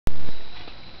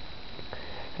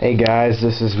Hey guys,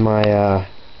 this is my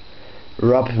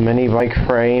Rupp Minibike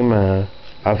frame.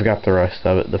 I've got the rest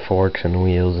of it, the forks and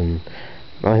wheels, and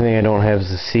the only thing I don't have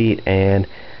is the seat and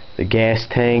the gas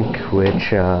tank,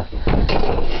 which it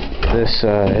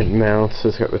mounts.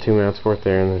 It's got the two mounts for it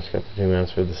there, and it's got the two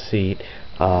mounts for the seat.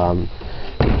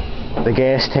 The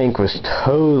gas tank was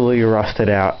totally rusted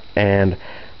out, and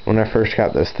when I first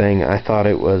got this thing, I thought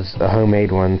it was a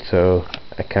homemade one, so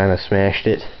I kind of smashed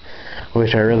it,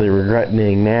 which I really regret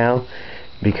doing now,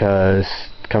 because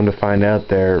come to find out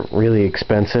they're really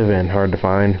expensive and hard to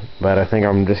find. But I think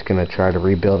I'm just gonna try to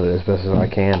rebuild it as best as I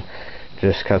can,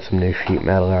 just cut some new sheet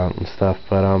metal out and stuff.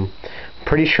 But I'm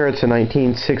pretty sure it's a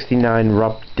 1969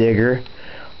 Rupp digger.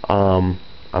 I'm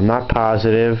not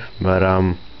positive, but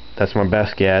that's my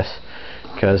best guess,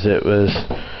 because it was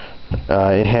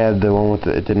it had the one with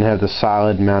it didn't have the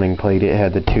solid mounting plate. It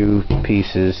had the two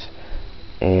pieces,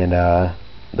 and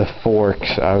the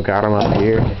forks, I've got them up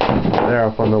here. They're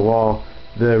up on the wall.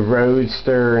 The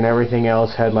Roadster and everything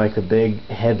else had like a big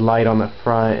headlight on the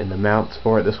front and the mounts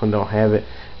for it. This one don't have it,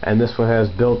 and this one has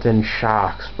built-in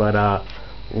shocks, but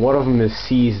one of them is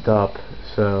seized up,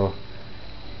 so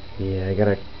yeah, I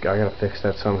gotta fix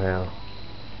that somehow.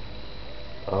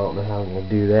 I don't know how I'm gonna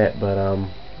do that, but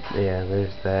yeah,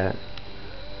 there's that.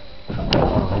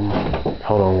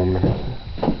 Hold on 1 minute.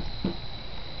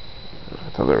 I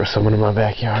thought there was someone in my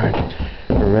backyard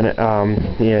for a minute.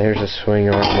 Yeah, here's a swing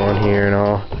arm on here and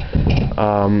all.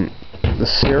 The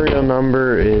serial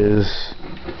number is,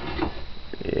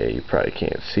 yeah, you probably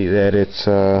can't see that. It's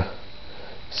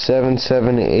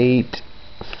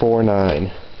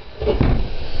 77849.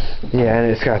 Yeah,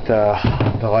 and it's got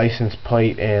the license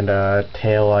plate and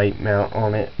tail light mount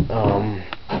on it.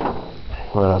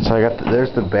 What else? I got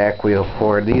there's the back wheel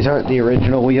for it. These aren't the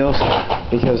original wheels,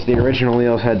 because the original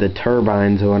wheels had the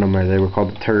turbines on them, or they were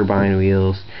called the turbine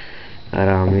wheels. And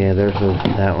yeah, there's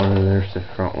that one, and there's the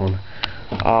front one.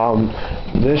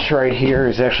 This right here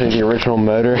is actually the original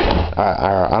motor.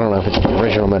 I don't know if it's the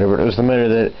original motor, but it was the motor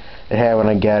that it had when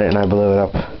I got it, and I blew it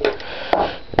up.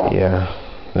 Yeah,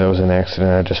 that was an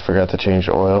accident. I just forgot to change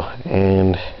the oil,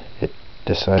 and it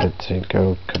decided to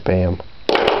go kabam.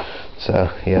 So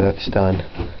yeah, that's done.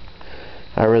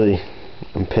 I really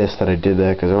am pissed that I did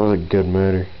that, because it was a good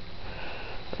motor.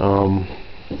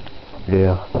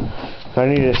 Yeah. If I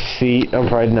need a seat, I'm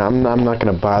not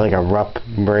gonna buy like a Rupp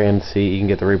brand seat. You can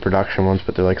get the reproduction ones,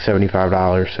 but they're like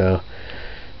 $75. So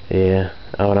yeah.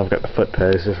 Oh, and I've got the foot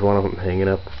posts. There's one of them hanging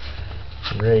up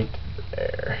right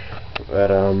there.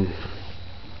 But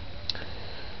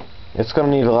it's gonna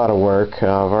need a lot of work.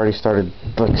 I've already started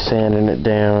like sanding it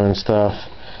down and stuff.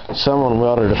 Someone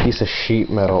welded a piece of sheet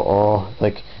metal all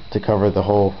like to cover the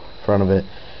whole front of it,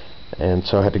 and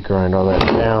so I had to grind all that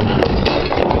down.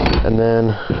 And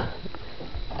then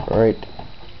right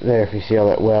there, if you see all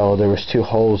that weld, there was two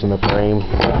holes in the frame,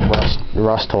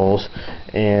 rust holes,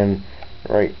 and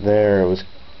right there it was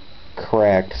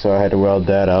cracked, so I had to weld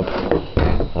that up.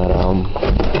 But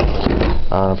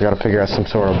I've got to figure out some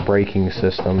sort of braking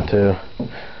system too,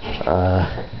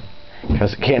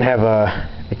 because it can't have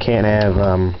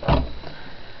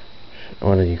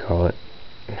what do you call it,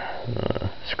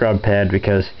 scrub pad,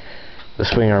 because the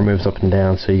swing arm moves up and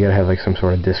down, so you gotta have like some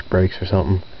sort of disc brakes or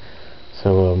something.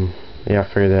 So yeah, I'll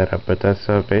figure that out. But that's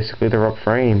basically the Rupp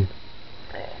frame.